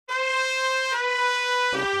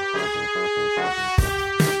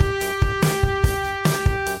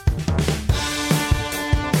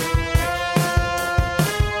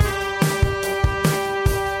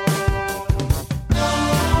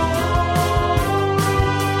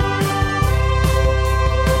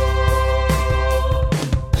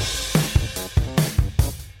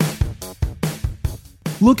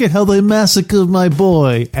Look at how they massacred my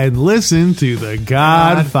boy, and listen to the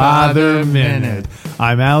Godfather Minute.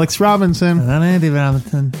 I'm Alex Robinson. And I'm Andy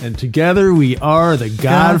Robinson. And together we are the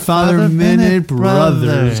Godfather Minute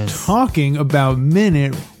Brothers, talking about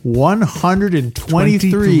minute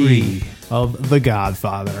 123 of The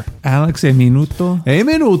Godfather. Alex, e minuto. E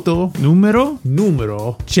minuto. Numero.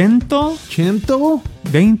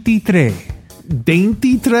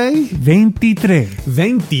 123.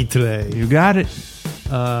 23? You got it.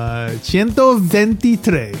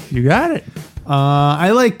 123. You got it.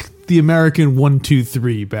 I like the American 1, 2,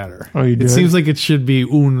 3 better. Oh, you do? It seems like it should be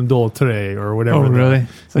 1, 2, 3 or whatever. Oh, really?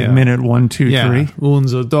 It's like minute 1, 2, 3. 1,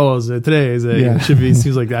 2, 3. Yeah. It should be. It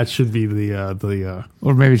seems like that should be the.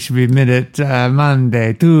 Or maybe it should be minute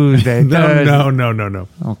Monday, Tuesday, Thursday. No.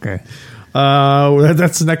 Okay.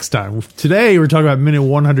 That's next time. Today we're talking about minute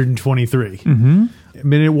 123. Mm-hmm.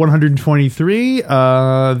 Minute 123,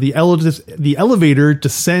 the elevator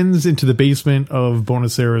descends into the basement of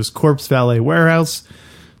Bonacera's corpse valet warehouse.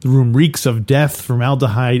 The room reeks of death,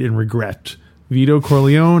 formaldehyde, and regret. Vito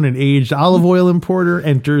Corleone, an aged olive oil importer,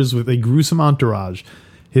 enters with a gruesome entourage.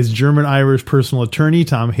 His German-Irish personal attorney,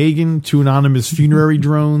 Tom Hagen, 2 anonymous funerary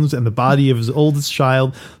drones, and the body of his oldest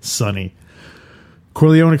child, Sonny.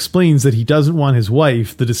 Corleone explains that he doesn't want his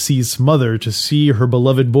wife, the deceased's mother, to see her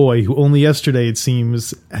beloved boy, who only yesterday, it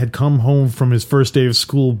seems, had come home from his first day of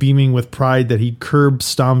school beaming with pride that he'd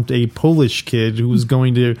curb-stomped a Polish kid who was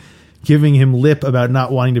giving him lip about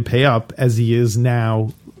not wanting to pay up as he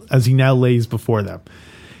now lays before them.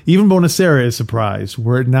 Even Bonacera is surprised,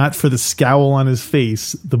 were it not for the scowl on his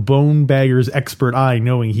face, the bone bagger's expert eye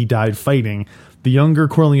knowing he died fighting. The younger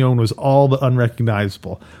Corleone was all but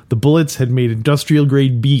unrecognizable. The bullets had made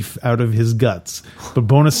industrial-grade beef out of his guts. But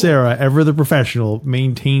Bonacera, ever the professional,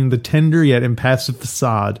 maintained the tender yet impassive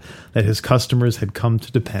facade that his customers had come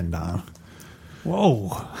to depend on.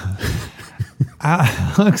 Whoa.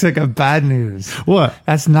 Looks like a bad news. What?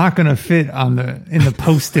 That's not going to fit in the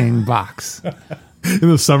posting box. In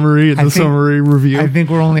the summary, summary review? I think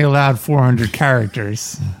we're only allowed 400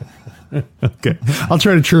 characters. Okay. I'll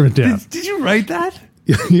try to trim it down. Did you write that?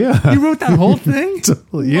 Yeah. You wrote that whole thing?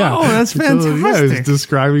 Yeah. Oh, that's fantastic. Yeah, I was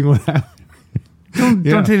describing what happened. Don't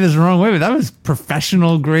take this the wrong way, but that was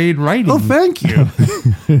professional grade writing. Oh, thank you.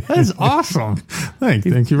 That is awesome. Thank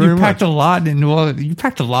you very much. You packed a lot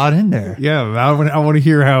in there. Yeah, I want to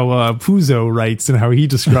hear how Puzo writes and how he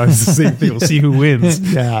describes the same thing. We'll see who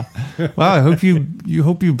wins. Yeah. Well, I hope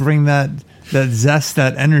you bring that zest,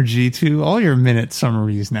 that energy to all your minute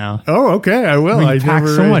summaries now. Oh, okay, I will. I packed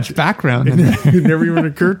so much background in there. It never even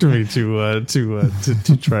occurred to me to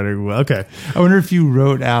try to. Okay, I wonder if you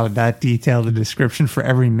wrote out that detailed description for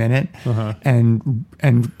every minute and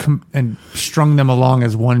strung them along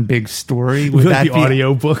as one big story. Would that the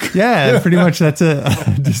audio book? Yeah, pretty much. That's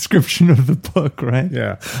a description of the book, right?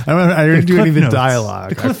 Yeah, I didn't do any of the dialogue.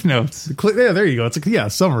 The cliff notes. Yeah, there you go. It's a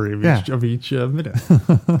summary of each minute.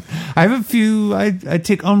 I have a few. I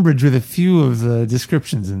take umbrage with a few of the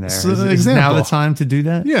descriptions in there. So is now the time to do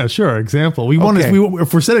that? Yeah, sure. Example.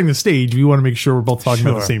 If we're setting the stage, we want to make sure we're both talking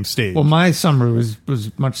about the same stage. Well, my summary was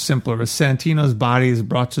much simpler. It was Santino's body is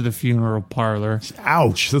brought to the funeral parlor.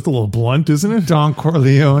 Ouch. That's a little blunt, isn't it? Don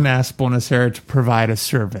Corleone asked Bonacera to provide a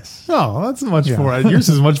service. Oh, that's much more. Yours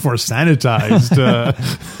is much more sanitized.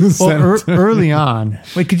 Early on.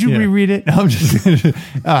 Wait, could you reread it? I'm just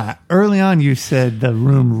early on, you said the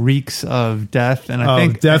room reeks of death, and I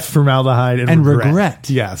think death, formaldehyde, and regret.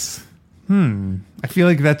 Yes. I feel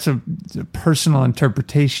like that's a personal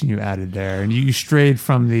interpretation you added there, and you strayed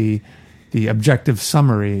from the objective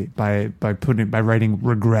summary by writing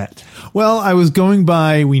regret. Well, I was going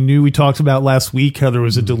by. We talked about last week how there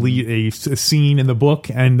was a scene in the book,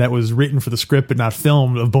 and that was written for the script but not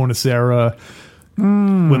filmed, of Bonacera.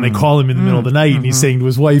 When they call him in the middle of the night and he's saying to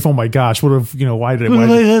his wife, "Oh my gosh, what if why did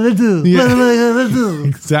I do? Yeah. What am I gonna do?"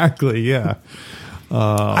 Exactly, yeah.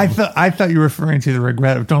 I thought you were referring to the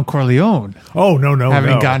regret of Don Corleone. Oh no,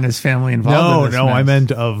 having gotten his family involved. In this mess. I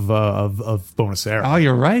meant of Bonacera. Oh,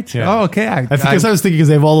 you're right. Yeah. Oh, okay. I was thinking because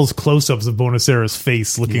they have all those close-ups of Bonacera's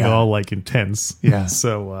face looking all like intense. Yeah.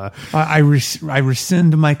 So I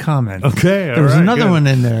rescind my comment. Okay, there was another one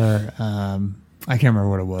in there. I can't remember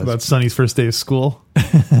what it was. About Sonny's first day of school.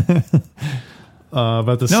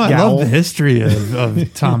 About the scowl. I love the history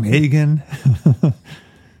of Tom Hagen.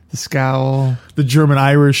 The scowl. The German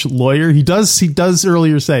Irish lawyer. He does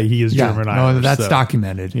earlier say he is German Irish. No, that's so.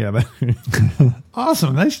 documented. Yeah.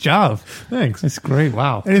 Awesome. Nice job. Thanks. That's great.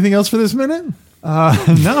 Wow. Anything else for this minute?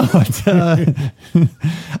 No.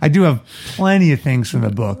 I do have plenty of things from the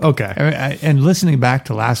book. Okay. And listening back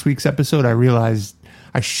to last week's episode, I realized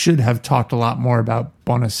I should have talked a lot more about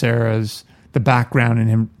Bonacera's, the background in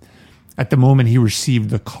him at the moment he received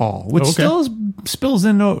the call, which still spills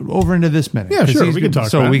over into this minute. Yeah, sure. We can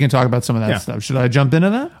talk about it. We can talk about some of that stuff. Should I jump into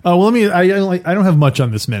that? Well, let me. I don't have much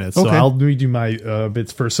on this minute, so let me do my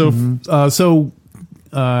bits first. So,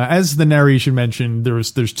 as the narration mentioned,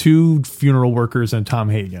 there's two funeral workers and Tom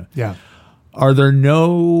Hagen. Yeah. Are there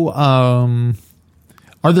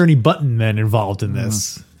any button men involved in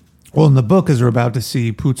this? Well, in the book, as we're about to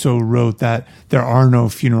see, Puzo wrote that there are no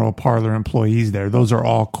funeral parlor employees there. Those are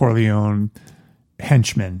all Corleone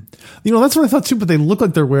henchmen. That's what I thought too, but they look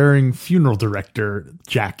like they're wearing funeral director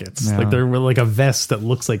jackets. Yeah. Like they're with like a vest that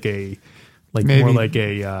looks like more like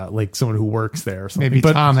like someone who works there or something. Maybe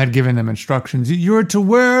Tom had given them instructions. You're to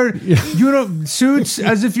wear suits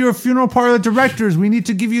as if you're funeral parlor directors. We need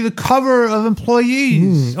to give you the cover of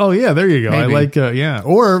employees. Oh yeah, there you go. Maybe. I like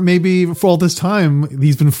or maybe for all this time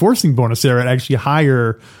he's been forcing Bonacera to actually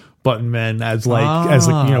hire button men as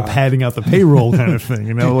padding out the payroll kind of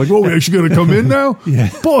thing. We actually going to come in now? Yeah.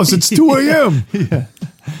 Boss, it's 2 a.m. Yeah.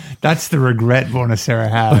 That's the regret Bonacera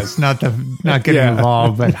has, not getting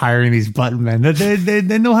involved, but hiring these button men.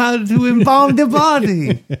 They know how to embalm the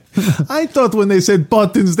body. I thought when they said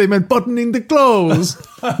buttons, they meant buttoning the clothes.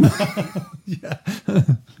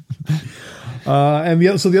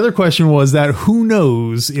 So the other question was that who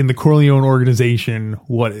knows in the Corleone organization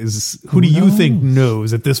who do you think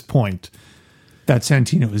knows at this point that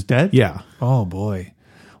Santino is dead? Yeah. Oh boy.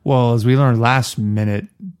 Well, as we learned last minute,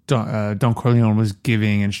 Don Corleone was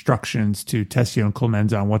giving instructions to Tessio and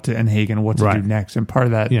Clemenza on what to do next, and part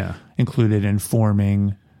of that included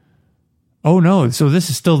informing. Oh no! So this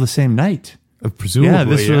is still the same night. Presumably, yeah.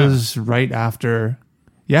 This was right after.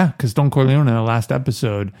 Yeah, because Don Corleone in the last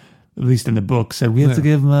episode, at least in the book, said we have to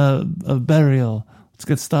give him a burial. Let's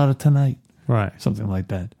get started tonight. Right, something like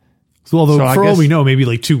that. So all we know, maybe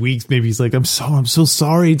like 2 weeks. Maybe he's like, I'm so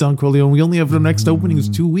sorry, Don Corleone. We only have the next opening is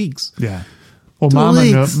 2 weeks. Yeah. Well,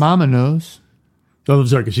 Mama knows. Oh, I'm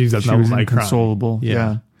sorry, because she was inconsolable.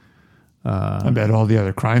 Yeah. I bet all the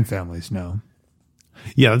other crime families know.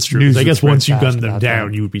 Yeah, that's true. I guess once you gun them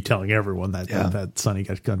down, you would be telling everyone that Sonny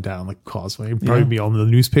got gunned down like Causeway. It'd probably be on the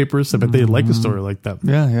newspapers. I bet they'd like a story like that.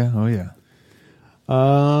 Yeah. Oh, yeah.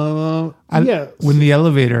 When the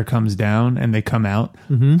elevator comes down and they come out,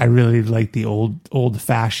 I really like the old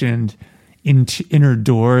fashioned inner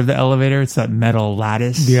door of the elevator. It's that metal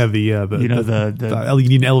lattice. Yeah, you need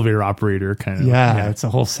an elevator operator kind of. Yeah, it's a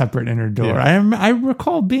whole seperate inner door. Yeah. I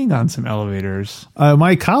recall being on some elevators.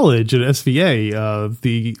 My college at SVA,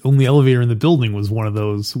 the only elevator in the building was one of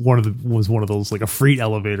those like a freight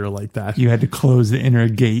elevator like that. You had to close the inner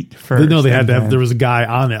gate first. No, they had to have. There was a guy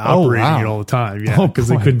on it operating it all the time. Yeah, because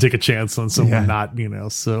they couldn't take a chance on someone not.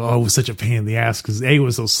 So it was such a pain in the ass because it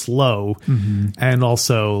was so slow, and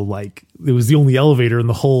also like. It was the only elevator in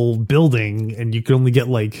the whole building, and you could only get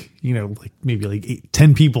maybe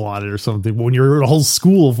 10 people on it or something. But when you're in a whole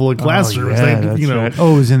school full of classrooms, right. It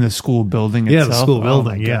was in the school building itself. Yeah, the school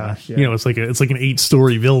building. Gosh, yeah. It's like an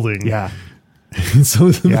 8-story building. Yeah.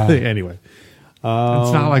 Anyway, it's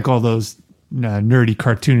not like all those nerdy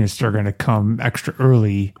cartoonists are going to come extra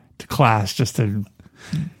early to class just to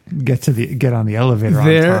get on the elevator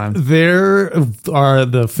on time. There are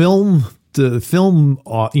the film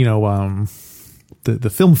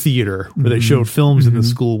theater where they showed films in the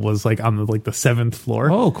school was like on the 7th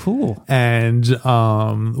floor. Oh, cool. And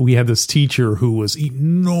we had this teacher who was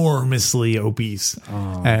enormously obese.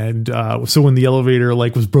 Oh. And so when the elevator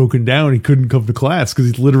was broken down, he couldn't come to class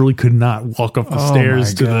because he literally could not walk up the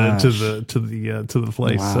stairs to the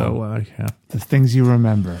place. Wow. So the things you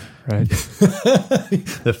remember, right?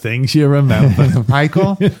 The things you remember.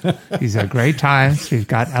 Michael, these are great times. We've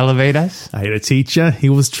got elevators. I had a teacher. He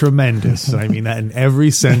was tremendous. I mean that in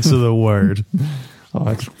every sense of the word.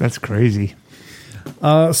 Oh, that's crazy.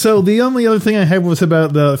 So the only other thing I had was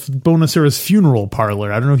about the Bonacera's funeral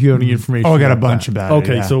parlor. I don't know if you have any information. Oh, I got a bunch about it.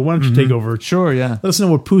 Okay, so why don't you take over? Sure, yeah. Let us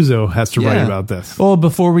know what Puzo has to write about this. Well,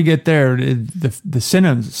 before we get there, the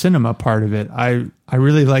cinema part of it, I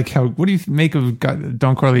really like how. What do you make of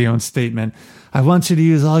Don Corleone's statement? I want you to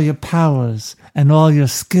use all your powers and all your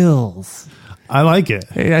skills. I like it.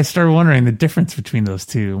 Hey, I started wondering the difference between those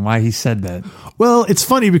two and why he said that. Well, it's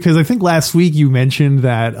funny because I think last week you mentioned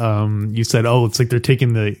that you said, "Oh, it's like they're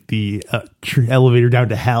taking the elevator down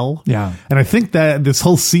to hell." Yeah, and I think that this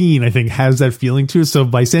whole scene, I think, has that feeling to it. So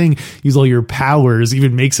by saying use all your powers,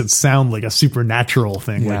 even makes it sound like a supernatural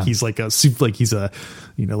thing, like he's like he's a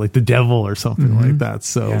like the devil or something like that.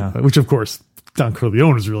 So, which of course, Don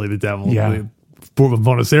Corleone is really the devil. Yeah.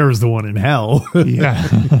 Bonacera is the one in hell. Yeah.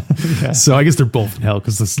 So I guess they're both in hell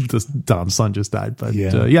because this Don's son just died. But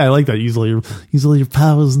I like that. Use all your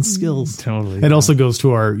powers and skills. Totally. It also goes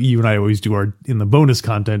to you and I always do in the bonus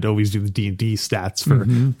content, always do the D&D stats for,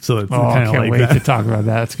 so it's kind of like wait to talk about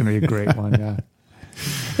that. It's going to be a great one. Yeah.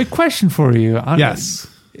 A question for you. Yes.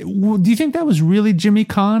 Do you think that was really Jimmy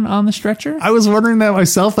Kahn on the stretcher? I was wondering that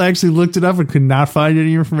myself. I actually looked it up and could not find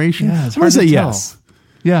any information. Yeah, it's I'm going hard to say to tell. yes.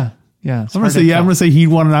 Yeah. Yeah, I'm gonna say he'd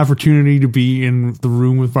want an opportunity to be in the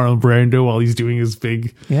room with Marlon Brando while he's doing his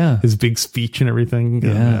big speech and everything.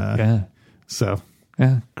 So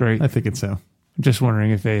great. I think it's so. I'm just wondering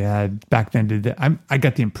if they had back then. I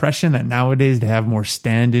got the impression that nowadays they have more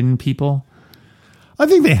stand-in people. I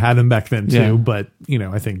think they had him back then too, but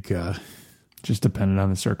I think just depended on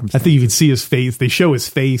the circumstances. I think you can see his face. They show his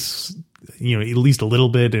face. At least a little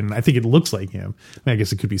bit, and I think it looks like him. I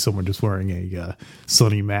guess it could be someone just wearing a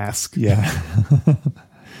sunny mask. Yeah.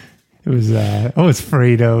 It was it's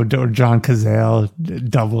Fredo or John Cazale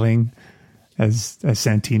doubling as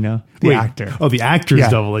Santino, the actor. Oh, the actor's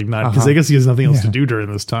doubling, not because I guess he has nothing else to do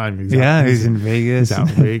during this time. He's in Vegas. He's out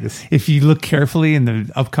in Vegas. If you look carefully in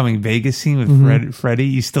the upcoming Vegas scene with Freddie,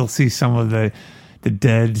 you still see some of the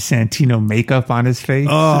dead Santino makeup on his face.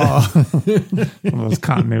 Oh. One of those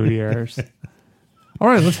continuity errors. All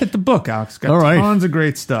right, let's hit the book, Alex. Got tons of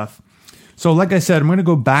great stuff. So like I said, I'm going to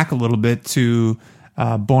go back a little bit to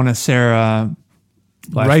Bonacera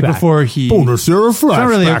right before he... Bonacera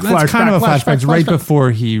flashback. That's kind of a flashback. It's right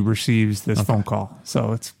before he receives this phone call.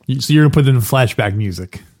 So you're going to put in flashback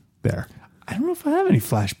music there. I don't know if I have any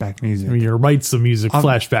flashback music. I mean, you write some music,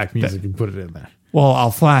 flashback music, and put it in there. Well,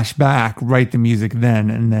 I'll flash back, write the music then,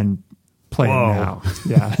 and then play it now.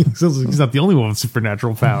 Yeah. He's not the only one with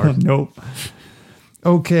supernatural powers. Nope.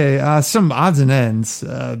 Okay, some odds and ends.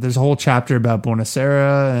 There's a whole chapter about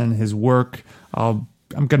Bonacera and his work. I'm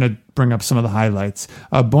going to bring up some of the highlights.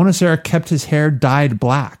 Bonacera kept his hair dyed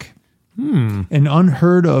black. An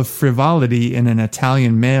unheard of frivolity in an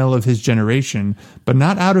Italian male of his generation, but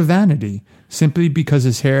not out of vanity, simply because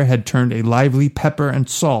his hair had turned a lively pepper and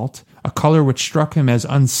salt, a color which struck him as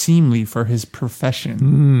unseemly for his profession.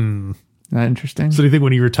 Isn't that interesting? So do you think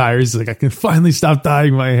when he retires, he's like, I can finally stop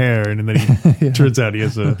dyeing my hair? And then he turns out he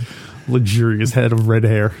has a luxurious head of red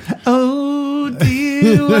hair. Oh,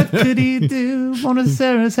 dear, what could he do?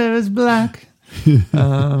 Bonacera's hair is black.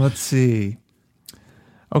 Let's see.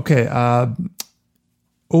 Okay,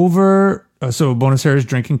 so Bonacera is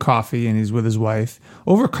drinking coffee and he's with his wife.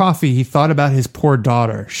 Over coffee, he thought about his poor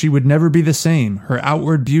daughter. She would never be the same. Her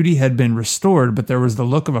outward beauty had been restored, but there was the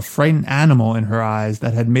look of a frightened animal in her eyes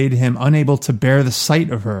that had made him unable to bear the sight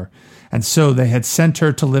of her. And so they had sent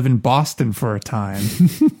her to live in Boston for a time.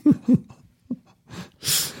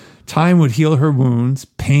 Time would heal her wounds.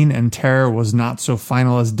 Pain and terror was not so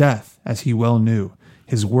final as death, as he well knew.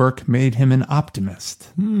 His work made him an optimist.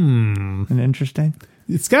 Isn't it interesting?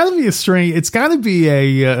 It's got to be a strange. It's got to be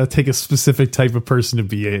take a specific type of person to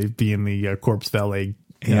be in the corpse valet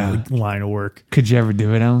line of work. Could you ever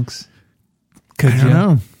do it, Alex? I don't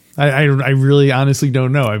know. I really honestly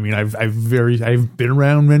don't know. I mean, I've been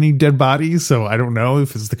around many dead bodies, so I don't know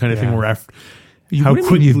if it's the kind of thing where after how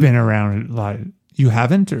quickly you've been around a lot. You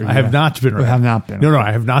haven't, or I have not been around. Have not been. No,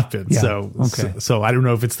 I have not been. Yeah. So I don't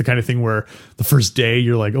know if it's the kind of thing where the first day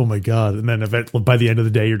you're like, oh my god, and then by the end of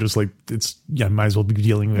the day you're just like, might as well be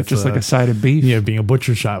dealing with it's just like a side of beef. Yeah, being a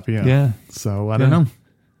butcher shop. Yeah. So I don't know.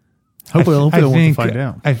 Hopefully, I want to find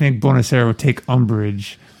out. I think Bonacera would take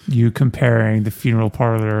umbrage you comparing the funeral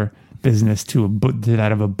parlor business to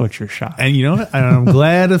that of a butcher shop. And you know what? I'm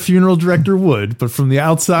glad a funeral director would, but from the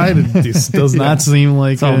outside, this does not seem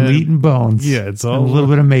like it's all meat and bones. Yeah, it's all a little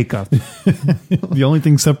bit of makeup. The only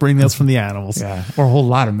thing separating us from the animals. Yeah, or a whole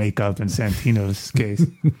lot of makeup in Santino's case.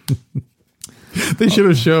 They should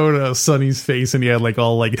have showed Sonny's face, and he had like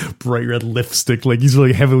all like bright red lipstick, like he's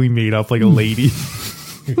really heavily made up like a lady.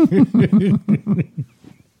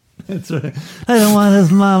 That's right. I don't want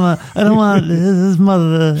his mama. I don't want his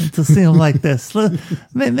mother to see him like this.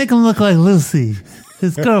 Make him look like Lucy,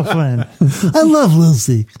 his girlfriend. I love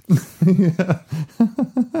Lucy. Yeah.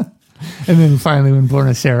 And then finally, when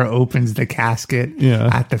Bonacera opens the casket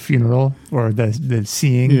at the funeral or the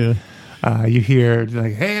seeing, you hear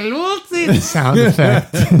like, "Hey, Lucy." sound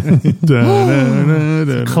effect.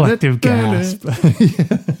 Collective gasp.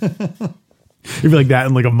 It'd be like that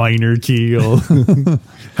in like a minor key.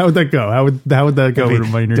 How would that go? How would that go in a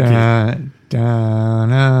minor key?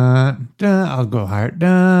 I'll go higher.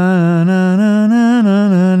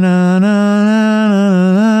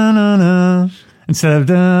 Instead of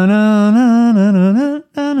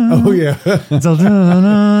oh yeah, it's all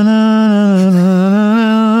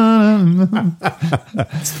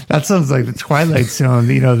that sounds like the Twilight Zone.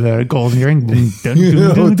 You know, the golden earring.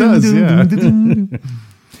 It does. Yeah.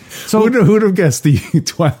 So who would have guessed the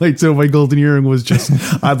Twilight Zone by Golden Earring was just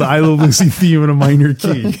the I Love Lucy theme in a minor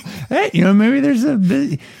key? Hey, maybe there's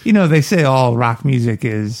they say all rock music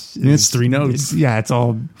is it's three notes. It's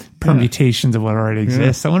all permutations of what already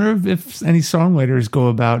exists. I wonder if any songwriters go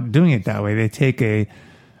about doing it that way. They take a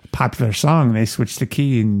popular song and they switch the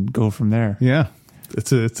key and go from there. Yeah,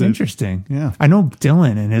 it's interesting. Yeah, I know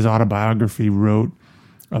Dylan in his autobiography wrote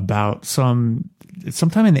about sometime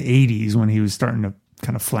in the 80s when he was starting to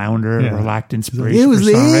kind of flounder or lacked inspiration. It was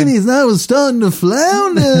the 80s. I was starting to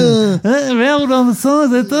flounder. I wrote on the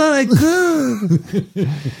songs I thought I could.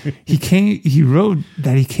 He wrote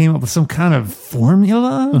that he came up with some kind of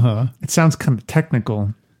formula. Uh-huh. It sounds kind of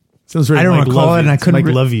technical. Sounds very I don't recall it, and I couldn't.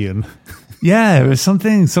 Like Levian. Yeah, it was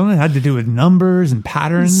something that had to do with numbers and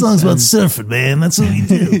patterns. This song's about surfing, man. That's what we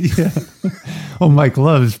do. Yeah. Well, Mike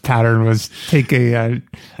Love's pattern was take a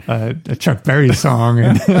Chuck Berry song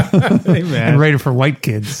and, and write it for white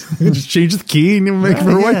kids. Just change the key and make it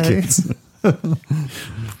for white kids.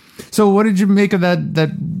 So what did you make of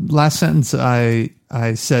that last sentence I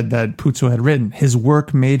said that Puzo had written? His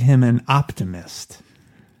work made him an optimist.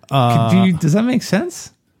 Does that make sense?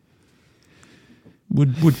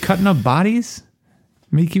 Would cutting up bodies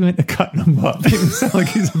make you into cutting them up? It sound like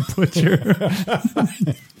he's a butcher.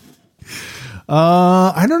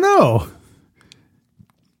 I don't know.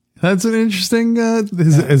 That's an interesting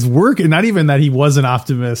his work, and not even that he was an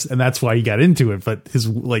optimist, and that's why he got into it. But his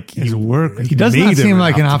work, he does not seem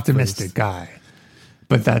like an optimistic guy.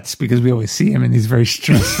 But that's because we always see him in these very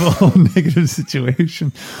stressful, negative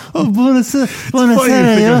situations. Oh,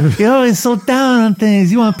 Buonasera, you're always so down on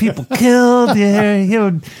things. You want people killed.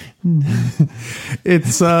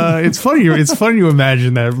 It's funny. It's funny to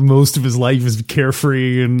imagine that most of his life is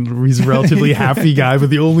carefree and he's a relatively happy guy, but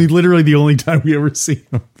literally the only time we ever see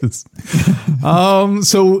him is.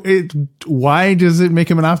 Why does it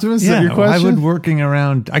make him an optimist? Is that your question? I would working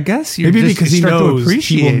around. I guess maybe because he knows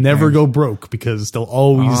he will never go broke because there's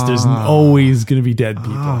always going to be dead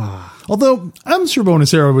people. Although I'm sure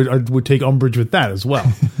Bonacera would take umbrage with that as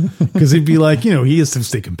well, because he'd be like, he has to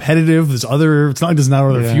stay competitive. There's other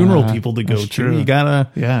funeral people to go to. True. You gotta.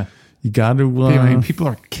 I mean, people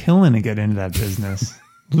are killing to get into that business,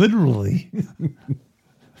 literally.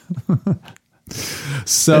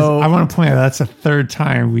 So I want to point out that's the third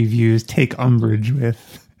time we've used "take umbrage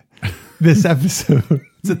with" this episode.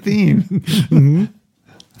 It's a theme. Mm-hmm.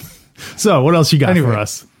 So what else you got for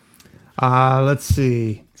us? Let's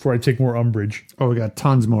see. Before I take more umbrage. Oh, we got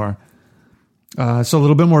tons more. So a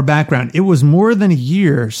little bit more background. It was more than a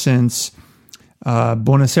year since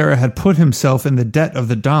Bonacera had put himself in the debt of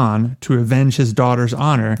the Don to avenge his daughter's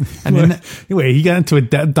honor. And wait, he got into a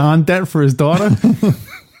Don debt for his daughter?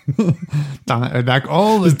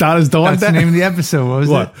 Is Donna's Don That's debt? the name of the episode. What was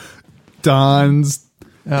it? Don's...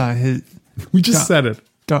 we just Don, said it.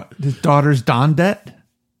 His daughter's Don debt?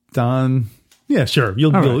 Don... Yeah, sure.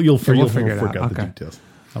 You'll figure out the details.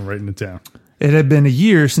 I'm writing it down. It had been a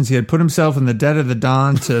year since he had put himself in the debt of the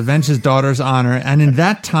Don to avenge his daughter's honor, and in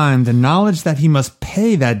that time, the knowledge that he must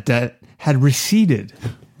pay that debt had receded.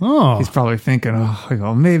 Oh. He's probably thinking,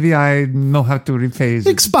 maybe I know how to repay it.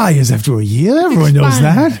 Expires after a year. Everyone knows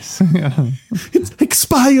that. Yeah. It's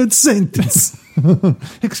expired sentence.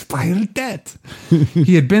 Expired debt.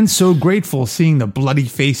 He had been so grateful seeing the bloody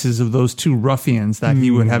faces of those two ruffians that he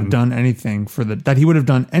would have done anything for the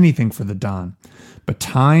Don. But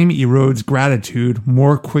time erodes gratitude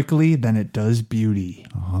more quickly than it does beauty.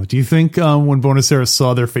 Oh, do you think when Bonacera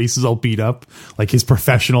saw their faces all beat up, like his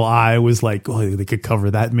professional eye was like, they could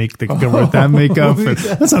cover that cover that makeup. And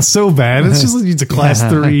that's not so bad. It's just needs a class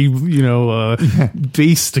 3,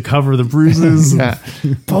 base to cover the bruises. Yeah.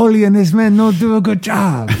 Paulie and his men don't do a good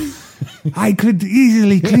job. I could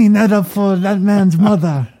easily clean that up for that man's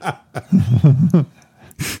mother.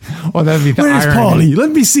 Oh, that'd be the Where's irony. Paulie?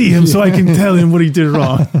 Let me see him so I can tell him what he did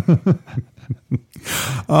wrong.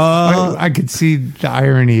 I could see the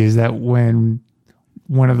irony is that when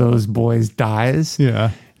one of those boys dies,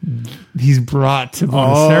 he's brought to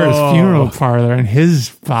Bonacera's funeral parlor, and his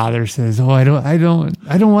father says, "Oh, I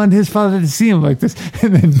don't want his father to see him like this."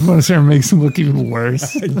 And then Bonacera makes him look even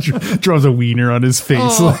worse. Draws a wiener on his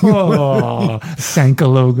face. Sanka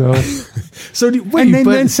logo.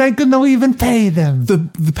 Then Sanka don't even pay them.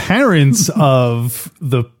 The parents of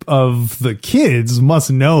the kids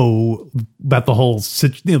must know about the whole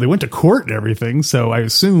situation. They went to court and everything, so I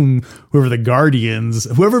assume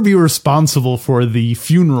whoever be responsible for the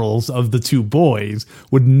funerals of the two boys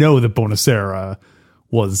would know that Bonacera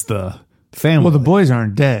was the family. Well, the boys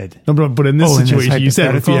aren't dead. No, but in this situation, you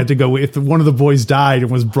said if one of the boys died and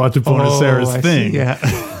was brought to Bonacera's thing,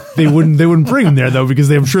 they wouldn't bring him there though, because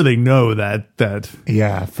I'm sure they know that.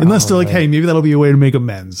 Yeah, probably. Unless they're like, hey, maybe that'll be a way to make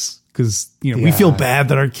amends. Because we feel bad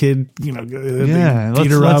that our kid,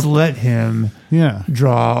 let's let him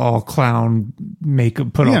draw all clown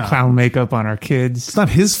makeup, put all clown makeup on our kids. It's not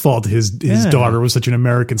his fault. His daughter was such an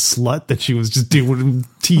American slut that she was just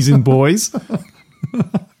teasing boys.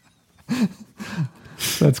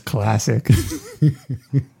 That's classic.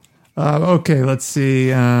 Okay, let's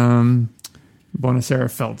see. Bonacera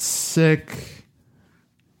felt sick.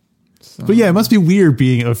 But yeah, it must be weird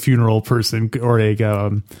being a funeral person or a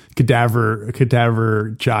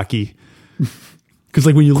cadaver jockey. Because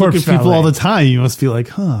like when you look at people all the time, you must be like,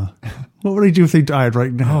 huh, what would I do if they died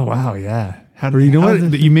right now? Oh, wow, yeah.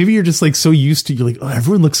 Maybe you're just like so used to, you're like, oh,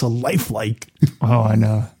 everyone looks so lifelike. Oh, I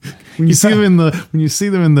know. When you see them in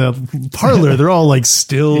the parlor, they're all like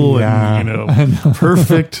still and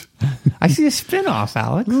perfect. I see a spin-off,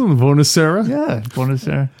 Alex. Bonacera. Yeah,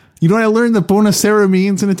 Bonacera. You know what I learned that Bonacera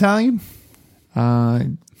means in Italian?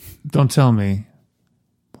 Don't tell me.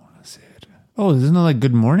 Oh, isn't it like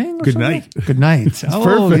good morning? Or good something? Night. Good night. Oh,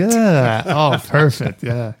 perfect. Yeah. Oh, perfect.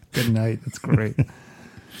 Yeah. Good night. That's great.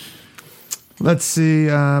 Let's see.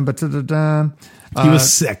 He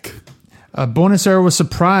was sick. Bonacera was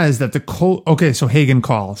surprised that the cold. Okay, so Hagen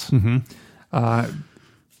calls. Mm-hmm.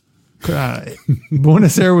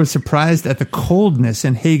 Bonacera was surprised at the coldness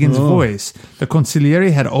in Hagen's voice. The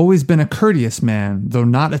consigliere had always been a courteous man, though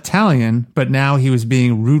not Italian, but now he was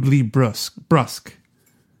being rudely brusque.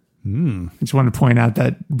 I just wanted to point out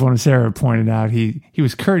that Bonacera pointed out he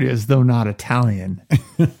was courteous, though not Italian.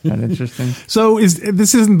 Isn't that interesting? So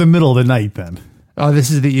this isn't the middle of the night then? Oh, this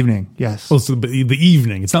is the evening, yes. Oh, so the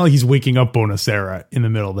evening. It's not like he's waking up Bonacera in the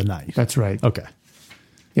middle of the night. That's right. Okay.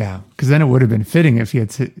 Yeah, because then it would have been fitting if he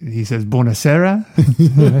says Bonacera.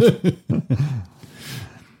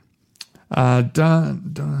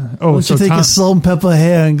 Oh, so take a salt and pepper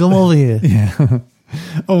here and come over here. Yeah.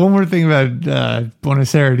 Oh, one more thing about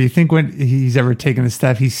Bonacera. Do you think when he's ever taken the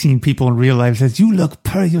step, he's seen people in real life says, "You look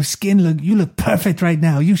you look perfect right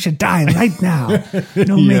now. You should die right now.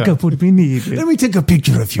 No makeup would be needed. Let me take a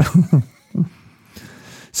picture of you."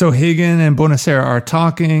 So Hagen and Bonacera are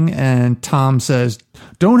talking, and Tom says,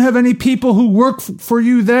 "Don't have any people who work for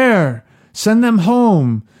you there. Send them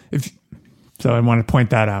home." So I want to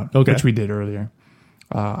point that out, which we did earlier.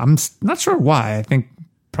 I'm not sure why. I think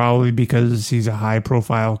probably because he's a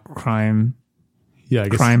high-profile crime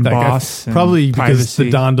boss. Probably because the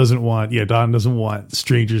Don doesn't want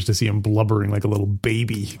strangers to see him blubbering like a little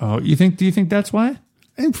baby. Oh, do you think that's why?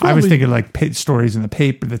 I was thinking like stories in the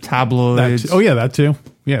paper, the tabloids. That too.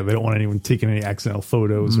 Yeah, they don't want anyone taking any accidental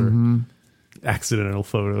photos or accidental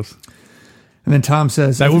photos. And then Tom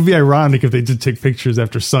says... That would be ironic if they did take pictures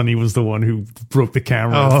after Sonny was the one who broke the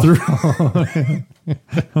camera through.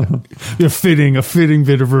 A fitting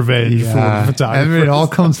bit of revenge for the photographer. It all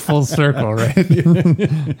comes full circle,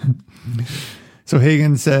 right? So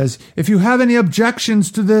Hagen says, "If you have any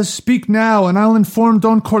objections to this, speak now, and I'll inform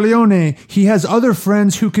Don Corleone. He has other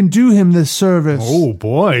friends who can do him this service." Oh,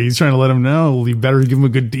 boy. He's trying to let him know. You better give him a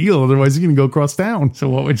good deal. Otherwise, he's going to go across town. So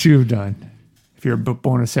what would you have done if you're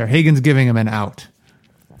Bonacera? Hagen's giving him an out.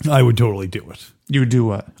 I would totally do it. You would do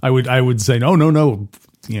what? I would say, no.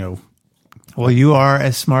 Well, you are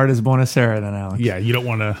as smart as Bonacera then, Alex. Yeah, you don't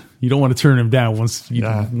want to turn him down once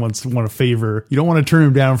want a favor. You don't want to turn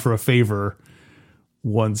him down for a favor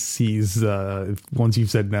once you've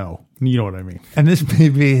said no. You know what I mean? And this may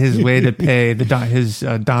be his way to pay his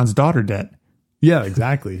Don's daughter debt. Yeah,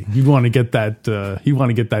 exactly. You want to get that.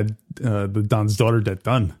 The Don's daughter debt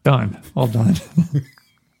done. All done.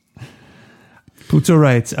 Puzo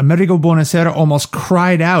writes, Amerigo Bonacera almost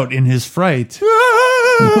cried out in his fright.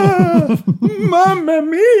 Mamma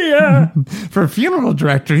mia! For a funeral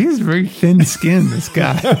director, he's very thin-skinned, this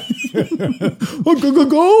guy. A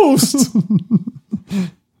ghost!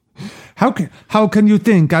 How can you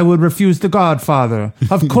think I would refuse the Godfather?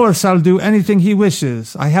 Of course I'll do anything he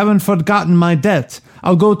wishes. I haven't forgotten my debt.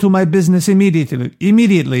 I'll go to my business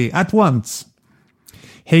immediately, at once.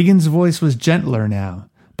 Hagen's voice was gentler now,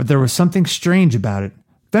 but there was something strange about it.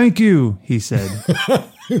 Thank you, he said.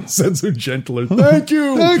 Said so gentler. Thank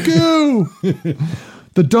you. Thank you.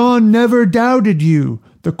 The Dawn never doubted you.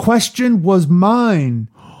 The question was mine.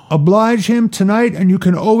 Oblige him tonight, and you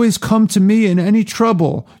can always come to me in any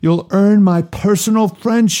trouble. You'll earn my personal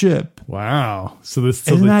friendship. Wow. So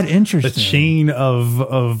isn't that interesting? The chain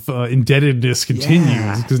of indebtedness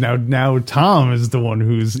continues because now Tom is the one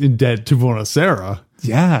who's in debt to Bonacera.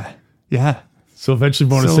 Yeah. Yeah. So eventually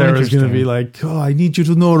Bonacera is going to be like, oh, I need you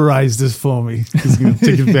to notarize this for me. He's going to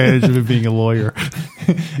take advantage of it being a lawyer.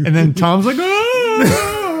 And then Tom's like,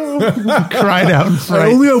 oh! Cried out in fright.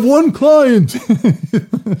 I only have one client.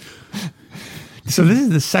 So this is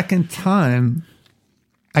the second time,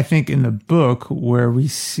 I think, in the book where we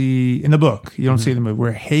see, in the book, you don't see the movie,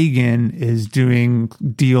 where Hagen is doing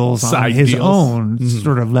deals on his own,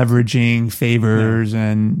 sort of leveraging favors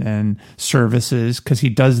and services, because he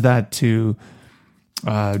does that to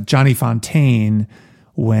Johnny Fontaine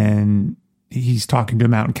when he's talking to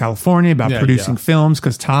him out in California about producing films,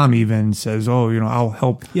 because Tom even says, oh, I'll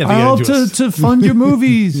help to fund your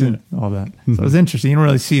movies and all that. So it was interesting. You don't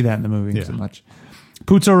really see that in the movie so much.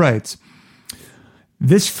 Puzo writes,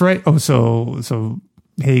 this so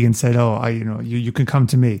Hagen said, oh, you can come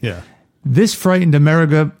to me. Yeah. This frightened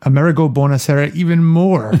Amerigo Bonacera even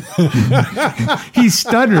more. He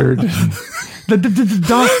stuttered. The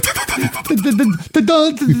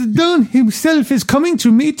Don himself is coming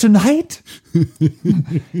to me tonight?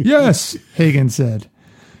 Yes, Hagen said.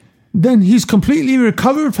 Then he's completely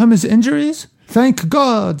recovered from his injuries? Thank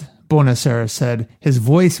God, Bonacera said. His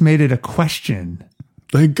voice made it a question.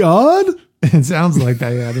 Thank God? It sounds like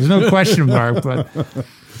that, yeah. There's no question mark, but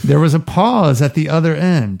there was a pause at the other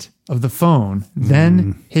end of the phone.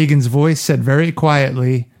 Then Hagen's voice said very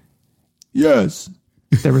quietly, yes.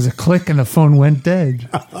 There was a click and the phone went dead.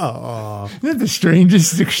 Oh. Isn't that the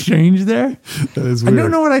strangest exchange there? That is weird. I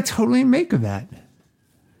don't know what I totally make of that.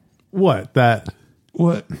 What?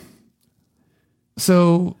 What?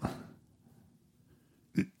 So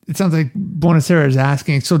it sounds like Bonacera is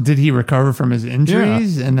asking, so did he recover from his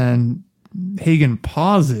injuries? Yeah. And then Hagen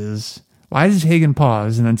pauses. Why does Hagen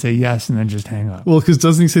pause and then say yes and then just hang up? Well, because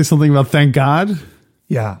doesn't he say something about thank God?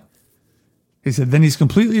 Yeah. He said, then he's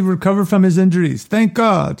completely recovered from his injuries. Thank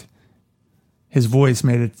God. His voice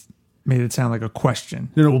made it sound like a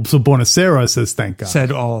question. So Bonacera says thank God.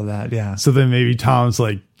 Said all of that, yeah. So then maybe Tom's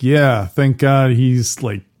like, yeah, thank God he's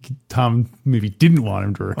like, Tom maybe didn't want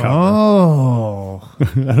him to recover. Oh. I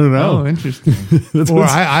don't know. Oh, interesting. Or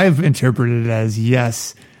I've interpreted it as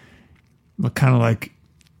yes, but kind of like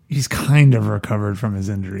he's kind of recovered from his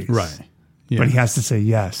injuries. Right. Yeah. But he has to say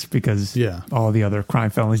yes because all the other crime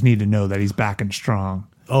families need to know that he's back and strong.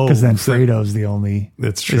 Oh, because then Fredo's the only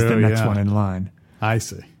that's true, is the next one in line. I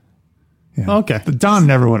see. Yeah. Okay. But Don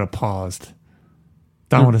never would have paused.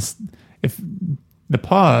 Don would have, if the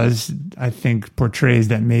pause, I think, portrays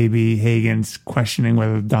that maybe Hagen's questioning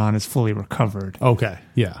whether Don is fully recovered. Okay.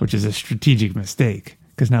 Yeah. Which is a strategic mistake.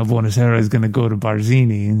 Because now Bonacera is going to go to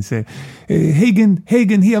Barzini and say, hey,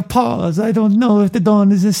 Hagen, he have pause. I don't know if the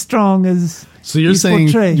Don is as strong as so you're saying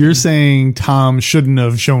portrayed. You're saying Tom shouldn't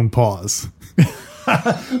have shown pause.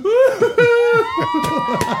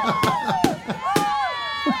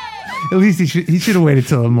 At least he should have waited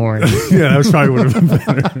till the morning. Yeah, that was probably would have been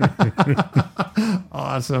better.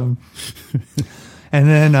 Awesome. And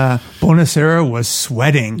then Bonacera was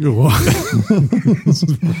sweating.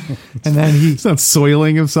 And then he's not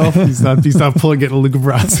soiling himself. He's not pulling it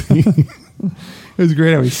Lugabrazzi. It was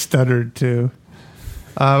great how he stuttered too.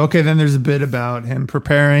 Okay, then there's a bit about him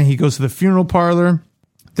preparing. He goes to the funeral parlor.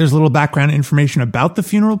 There's a little background information about the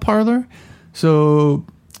funeral parlor. So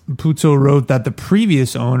Puzo wrote that the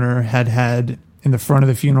previous owner had in the front of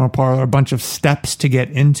the funeral parlor a bunch of steps to get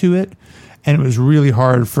into it. And it was really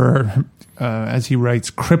hard for, as he writes,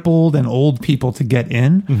 crippled and old people to get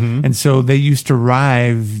in. Mm-hmm. And so they used to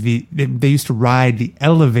ride the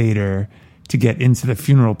elevator to get into the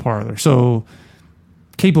funeral parlor. So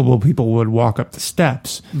capable people would walk up the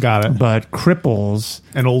steps. Got it. But cripples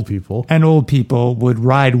and old people would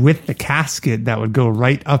ride with the casket that would go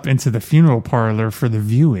right up into the funeral parlor for the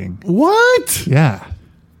viewing. What? Yeah.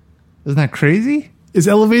 Isn't that crazy? Is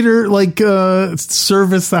elevator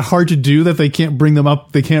service that hard to do that they can't bring them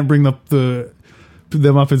up? They can't bring them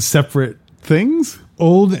up in separate things?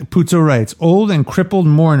 Puzo writes, old and crippled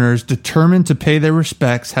mourners determined to pay their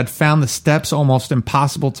respects had found the steps almost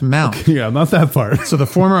impossible to mount. Okay, yeah, not that part. So the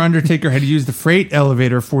former undertaker had used the freight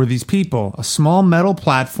elevator for these people, a small metal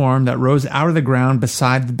platform that rose out of the ground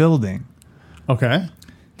beside the building. Okay.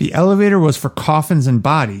 The elevator was for coffins and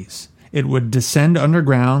bodies. It would descend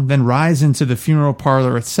underground, then rise into the funeral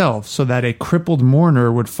parlor itself, so that a crippled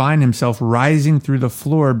mourner would find himself rising through the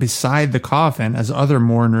floor beside the coffin as other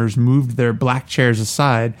mourners moved their black chairs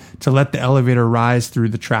aside to let the elevator rise through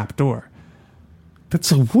the trap door. That's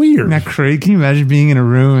so weird. Isn't that crazy? Can you imagine being in a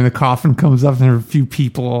room and the coffin comes up and there are a few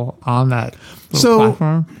people on that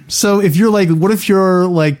platform? So if you're like, what if you're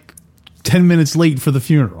like 10 minutes late for the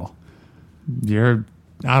funeral? You're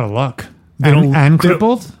out of luck. And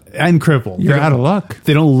crippled? And crippled. You're out of luck.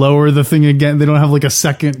 They don't lower the thing again. They don't have like a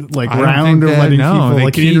second round or letting people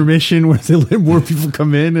like an intermission where they let more people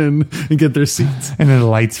come in and get their seats. And then the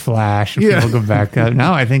lights flash and people go back up.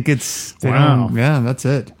 No, I think it's yeah, that's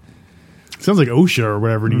it. Sounds like OSHA or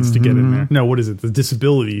whatever needs to get in there. No, what is it? The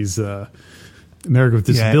Disabilities America with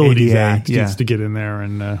Disabilities Act needs to get in there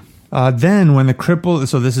and then when the crippled,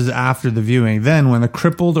 so this is after the viewing, then when the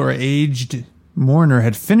crippled or aged mourner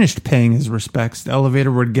had finished paying his respects, the elevator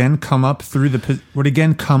would again come up through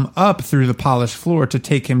the polished floor to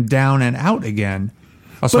take him down and out again.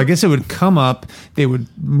 So I guess it would come up. They would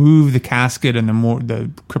move the casket and the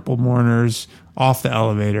crippled mourners off the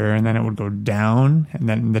elevator, and then it would go down, and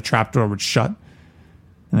then the trapdoor would shut,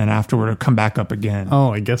 and then afterward it would come back up again.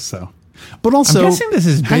 Oh, I guess so. But also, I'm guessing this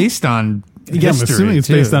is based on. Yeah, I'm assuming it's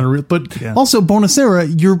based on a real. But also,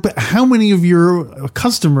 Bonacera, how many of your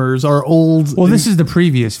customers are old? Well, this is the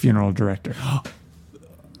previous funeral director.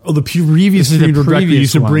 Oh, the previous funeral director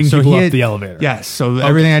used to bring people up the elevator. Yes, so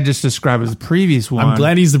everything I just described was the previous one. I'm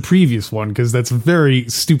glad he's the previous one because that's a very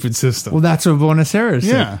stupid system. Well, that's what Bonacera said.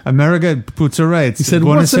 Yeah. America puts her rights. He said,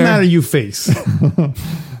 what's the matter, you face?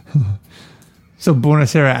 So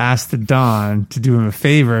Bonacera asked the Don to do him a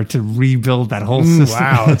favor to rebuild that whole system.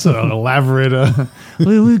 Wow, that's an elaborate...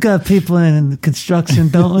 We've got people in construction,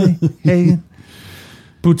 don't we? Hey.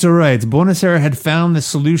 Butzer writes, Bonacera had found the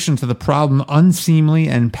solution to the problem unseemly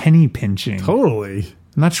and penny pinching. Totally.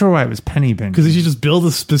 I'm not sure why it was penny pinching. Because they should just build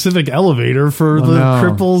a specific elevator for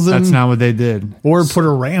cripples. That's not what they did. Or put a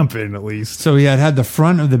ramp in, at least. So he had the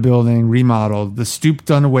front of the building remodeled, the stoop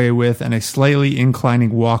done away with, and a slightly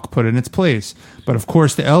inclining walk put in its place. But of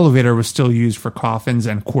course, the elevator was still used for coffins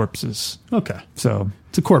and corpses. Okay. So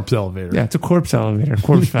it's a corpse elevator. Yeah, it's a corpse elevator.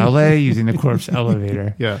 Corpse valet using the corpse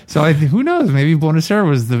elevator. Yeah. So who knows? Maybe Bonacera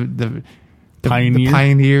was the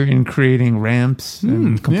pioneer in creating ramps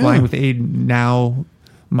and complying with now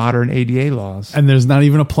modern ADA laws. And there's not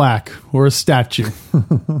even a plaque or a statue.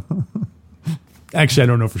 Actually, I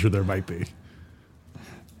don't know for sure. There might be.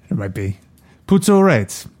 There might be. Puzo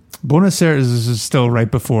writes, Bonacera is still right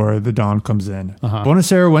before the Don comes in.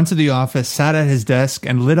 Bonacera went to the office, sat at his desk,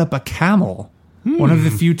 and lit up a Camel. One of the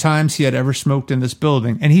few times he had ever smoked in this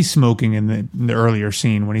building. And he's smoking in the earlier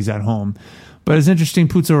scene when he's at home. But it's interesting,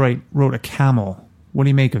 Puzo wrote a Camel. What do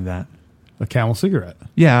you make of that? A Camel cigarette.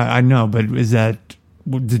 Yeah, I know, but is that...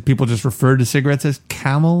 Did people just refer to cigarettes as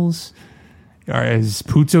Camels? Or is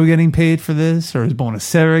Puzo getting paid for this? Or is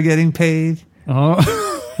Bonacera getting paid?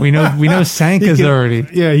 We know Sanka's already.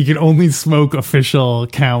 Yeah, he can only smoke official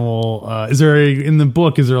Camel. Is there in the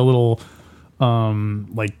book? Is there a little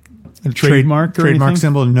like a trademark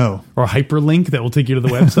symbol? No, or a hyperlink that will take you to the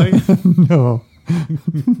website? No,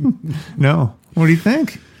 no. What do you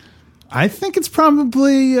think? I think it's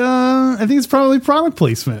probably product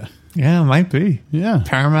placement. Yeah, it might be. Yeah,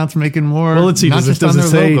 Paramount's making more. Well, let's see. Does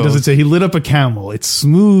it say he lit up a Camel? Its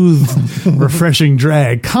smooth, refreshing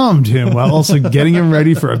drag calmed him while also getting him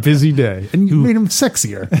ready for a busy day, and you made him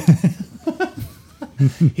sexier.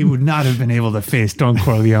 He would not have been able to face Don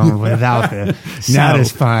Corleone without the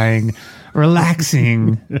satisfying,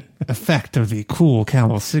 relaxing effect of the cool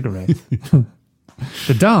Camel cigarette.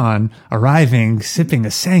 The Don arriving, sipping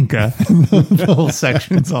a Sanka. The whole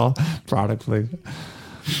section's all product placement.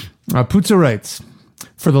 Puzo writes,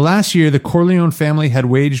 for the last year, the Corleone family had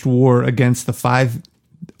waged war against the five...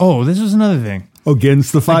 Oh, this was another thing.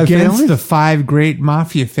 Against the five families? The five great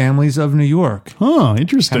mafia families of New York. Oh,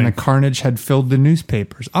 interesting. And the carnage had filled the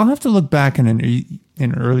newspapers. I'll have to look back in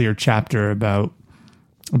an earlier chapter about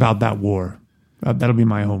that war. That'll be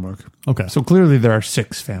my homework. Okay. So clearly there are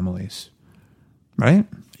 6 families, right?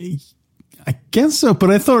 I guess so, but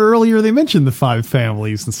I thought earlier they mentioned the 5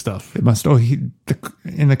 families and stuff. It must. In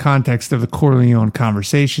the context of the Corleone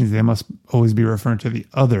conversations, they must always be referring to the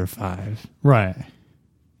other 5, right?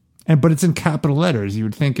 But it's in capital letters. You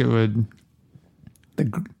would think it would.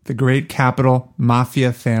 The great capital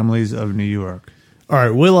mafia families of New York. All right,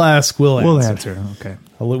 we'll ask. We'll answer. Okay,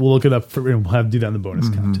 we'll look it up and we'll have to do that in the bonus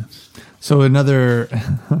content. So another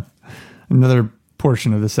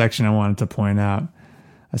portion of the section I wanted to point out.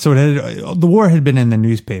 So the war had been in the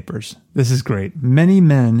newspapers. This is great. Many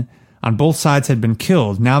men on both sides had been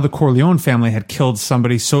killed. Now the Corleone family had killed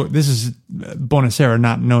somebody. So this is Bonacera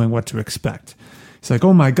not knowing what to expect. It's like,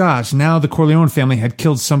 oh my gosh, now the Corleone family had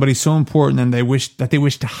killed somebody so important and they wished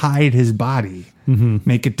to hide his body,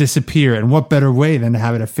 make it disappear. And what better way than to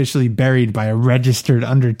have it officially buried by a registered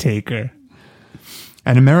undertaker?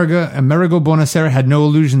 And Amerigo Bonacera had no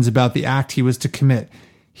illusions about the act he was to commit.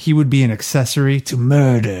 He would be an accessory to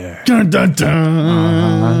murder. Dun, dun,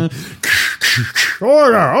 dun.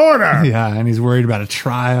 Order. Yeah, and he's worried about a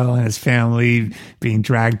trial and his family being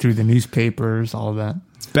dragged through the newspapers, all of that.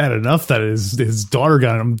 It's bad enough that his daughter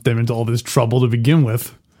got them into all this trouble to begin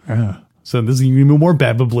with. So this is even more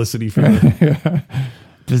bad publicity for him.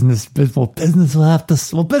 Business will have to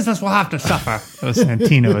suffer. That was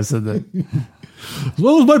Santino who said that. As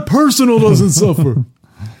long as my personal doesn't suffer.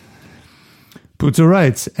 Puzo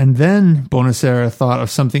writes, and then Bonacera thought of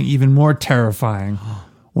something even more terrifying.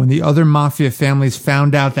 When the other mafia families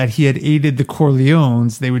found out that he had aided the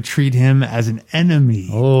Corleones, they would treat him as an enemy.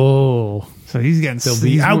 Oh. So he's getting... He'll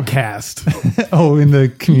be outcast. In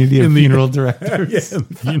the community of funeral directors.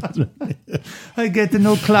 I get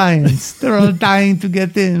no clients. They're all dying to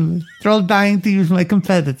get in. They're all dying to use my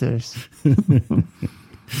competitors.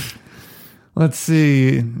 Let's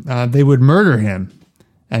see. They would murder him.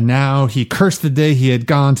 And now he cursed the day he had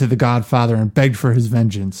gone to the Godfather and begged for his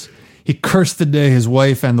vengeance. He cursed the day his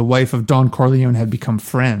wife and the wife of Don Corleone had become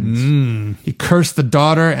friends. He cursed the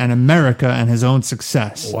daughter and America and his own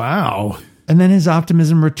success. Wow. And then his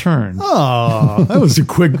optimism returned. Oh, that was a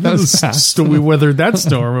quick story. Weathered that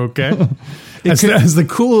storm, okay? As the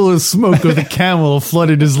coolest smoke of the camel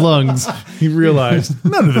flooded his lungs, he realized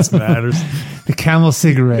none of this matters. The Camel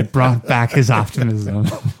cigarette brought back his optimism.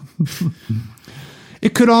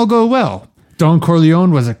 It could all go well. Don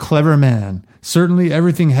Corleone was a clever man. Certainly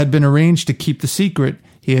everything had been arranged to keep the secret.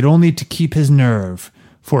 He had only to keep his nerve.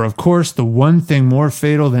 For, of course, the one thing more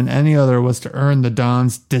fatal than any other was to earn the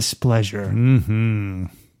Don's displeasure.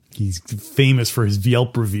 He's famous for his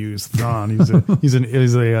Yelp reviews. Don, he's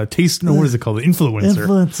a taste. No, what is it called?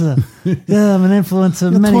 Influencer. Yeah, I'm an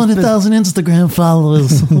influencer. 20,000 Instagram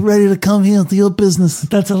followers ready to come here to your business.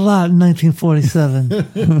 That's a lot in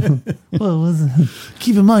 1947. What was it?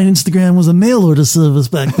 Keep in mind, Instagram was a mail order service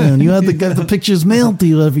back then. You had to get the pictures mailed to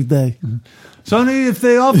you every day. Sonny, if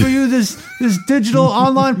they offer you this digital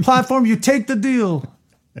online platform, you take the deal.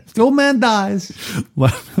 If the old man dies.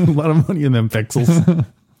 A lot of money in them pixels.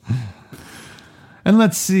 And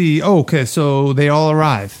let's see. Okay, so they all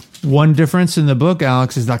arrive. One difference in the book,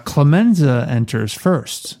 Alex, is that Clemenza enters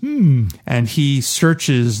first. And he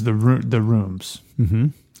searches the rooms.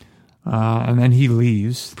 And then he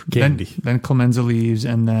leaves. Then Clemenza leaves,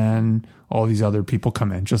 and then all these other people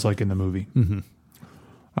come in, just like in the movie.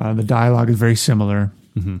 The dialogue is very similar.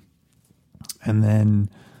 And then,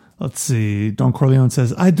 let's see. Don Corleone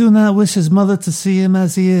says, I do not wish his mother to see him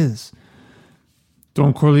as he is.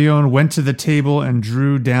 Don Corleone went to the table and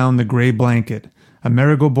drew down the gray blanket.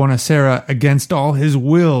 Amerigo Bonacera, against all his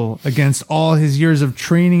will, against all his years of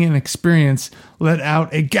training and experience, let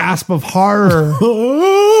out a gasp of horror.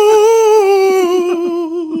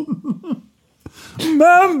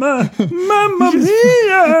 Mama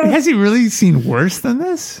mia! Has he really seen worse than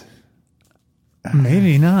this?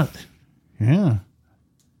 Maybe not. Yeah.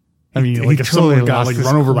 I mean, like if someone got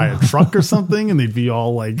run over by a truck or something and they'd be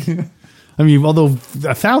all like... I mean, although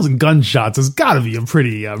 1,000 gunshots has got to be a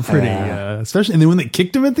pretty, especially, and then when they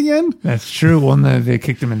kicked him at the end. That's true. One that they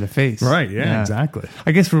kicked him in the face. Right. Yeah, exactly.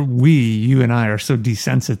 I guess you and I are so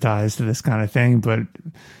desensitized to this kind of thing, but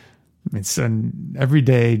it's an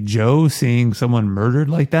everyday Joe seeing someone murdered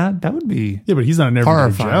like that. That would be but he's not an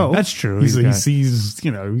everyday Joe. That's true. He sees,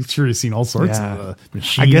 he's sure he's seen all sorts of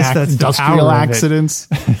machine that's industrial accidents.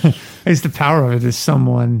 I guess the power of it is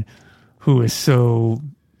someone who is so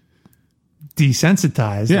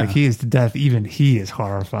desensitized, like he is to death, even he is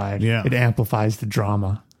horrified. It amplifies the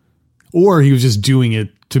drama. Or he was just doing it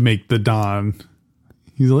to make the Don.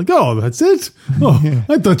 He's like, oh, that's it? Oh,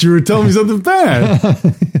 I thought you were telling me something bad.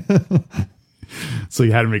 So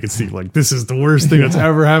you had to make it seem like this is the worst thing that's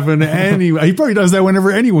ever happened to anyone. He probably does that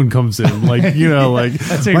whenever anyone comes in. Like,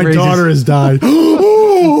 my daughter has died.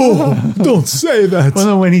 Oh, don't say that. Well,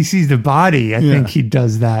 no, when he sees the body, I think he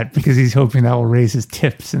does that because he's hoping that will raise his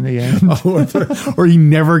tips in the end. Or he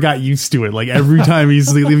never got used to it. Like every time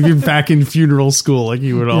he's back in funeral school, like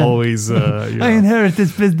he would always... I inherit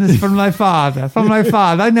this business from my father.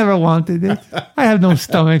 I never wanted it. I have no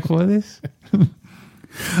stomach for this.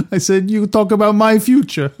 I said, you talk about my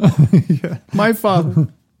future. My father.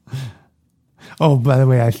 Oh, by the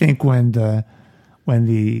way, I think when when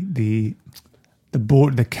the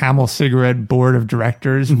board, the Camel Cigarette board of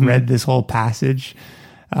directors read this whole passage.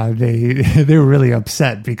 They were really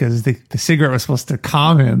upset because the cigarette was supposed to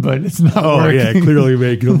calm him, but it's not working. Yeah, clearly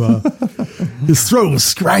making him his throat was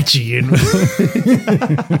scratchy and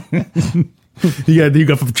he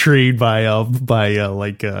got from trade by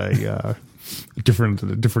like a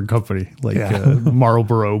different company like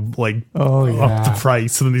Marlboro up the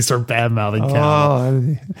price, and then they start bad mouthing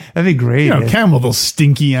Camel. That'd be great. Camel, those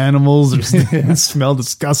stinky animals, they smell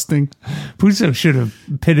disgusting. Puzo should have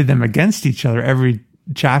pitted them against each other every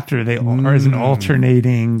chapter. They are as an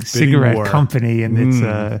alternating cigarette war. Company, and it's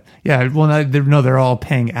they're all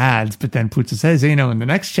paying ads, but then Puzo says, in the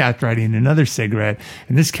next chapter I need another cigarette,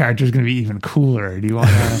 and this character is going to be even cooler. Do you want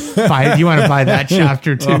to buy that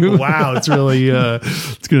chapter too? Wow, it's really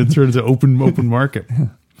it's going to turn into open market.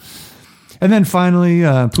 And then finally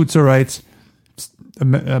Puzo writes,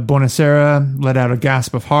 Bonacera let out a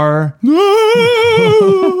gasp of horror.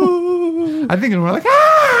 I think we're like,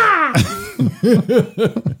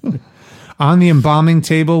 on the embalming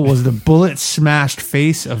table was the bullet-smashed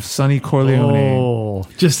face of Sonny Corleone. Oh,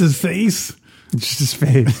 just his face? Just his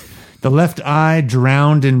face. The left eye,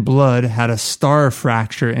 drowned in blood, had a star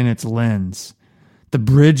fracture in its lens. The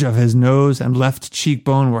bridge of his nose and left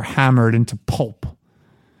cheekbone were hammered into pulp.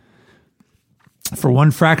 For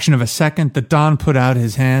one fraction of a second, the Don put out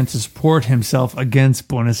his hand to support himself against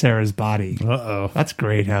Bonacera's body. Uh-oh. That's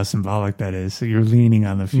great how symbolic that is. So you're leaning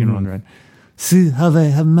on the funeral thread. See how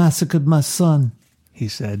they have massacred my son, he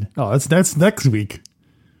said. Oh, that's next week.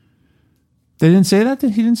 They didn't say that? He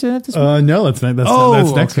didn't say that this week? No, that's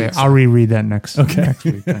next week. I'll reread that next week.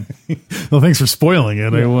 Then. Well, thanks for spoiling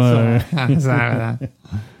it.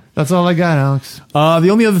 That's all I got, Alex. The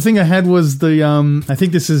only other thing I had was I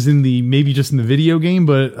think this is maybe just in the video game,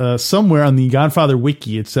 but somewhere on the Godfather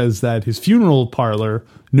wiki, it says that his funeral parlor,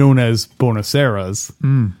 known as Bonacera's,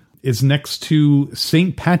 is next to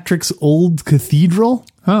St. Patrick's Old Cathedral,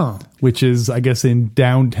 which is, I guess, in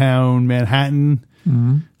downtown Manhattan.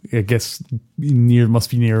 Mm-hmm. I guess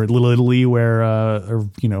must be near Little Italy, where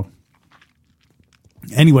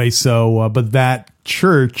Anyway, so but that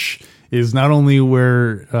church is not only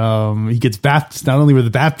where he gets baptized, not only where the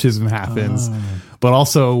baptism happens, but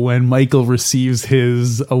also when Michael receives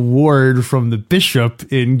his award from the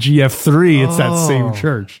bishop in GF3, it's that same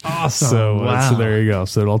church. Awesome. So there you go.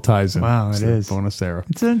 So it all ties in. Wow, it is. Bonacera.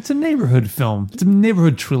 It's a neighborhood film. It's a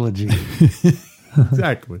neighborhood trilogy.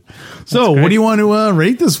 Exactly. So what do you want to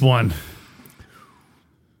rate this one?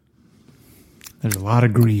 There's a lot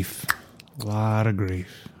of grief. A lot of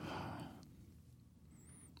grief.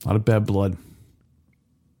 A lot of bad blood.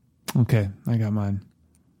 Okay, I got mine.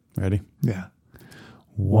 Ready? Yeah.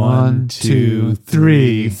 1, 2,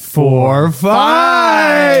 3, 4,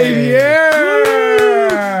 5. Yeah.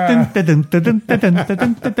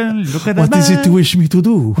 What is it you wish me to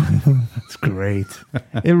do? It's great.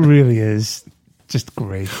 It really is just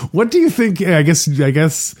great. What do you think? I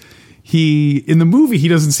guess he in the movie he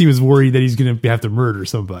doesn't seem as worried that he's going to have to murder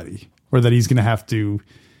somebody or that he's going to have to.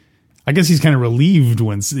 I guess he's kind of relieved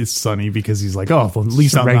when it's Sonny because he's like, oh, well, at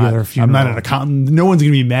least I'm not an accountant. No one's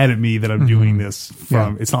going to be mad at me that I'm doing this.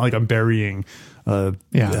 It's not like I'm burying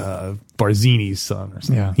Barzini's son or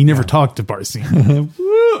something. Yeah. He never talked to Barzini.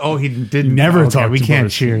 Oh, he didn't. He never talked to We can't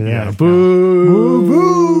Barzini. cheer that. Yeah. Boo.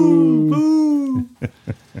 Boo. Boo.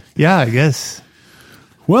 Yeah, I guess.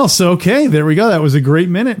 Well, so, okay, there we go. That was a great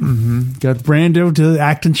minute. Mm-hmm. Got Brando to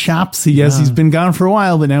acting chops. He's been gone for a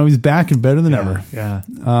while, but now he's back and better than ever. Yeah.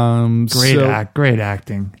 Great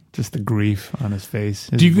acting. Just the grief on his face.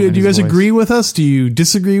 Do you guys agree with us? Do you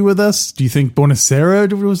disagree with us? Do you think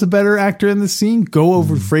Bonacera was a better actor in this scene? Go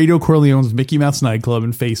over Fredo Corleone's Mickey Mouse Nightclub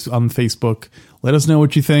on Facebook. Let us know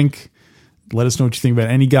what you think. Let us know what you think about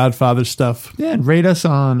any Godfather stuff. Yeah, and rate us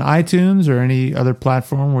on iTunes or any other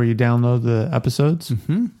platform where you download the episodes.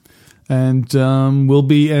 Mm-hmm. And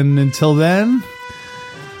and until then,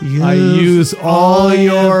 I use all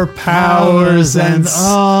your powers and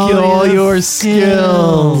all your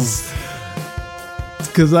skills.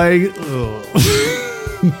 Because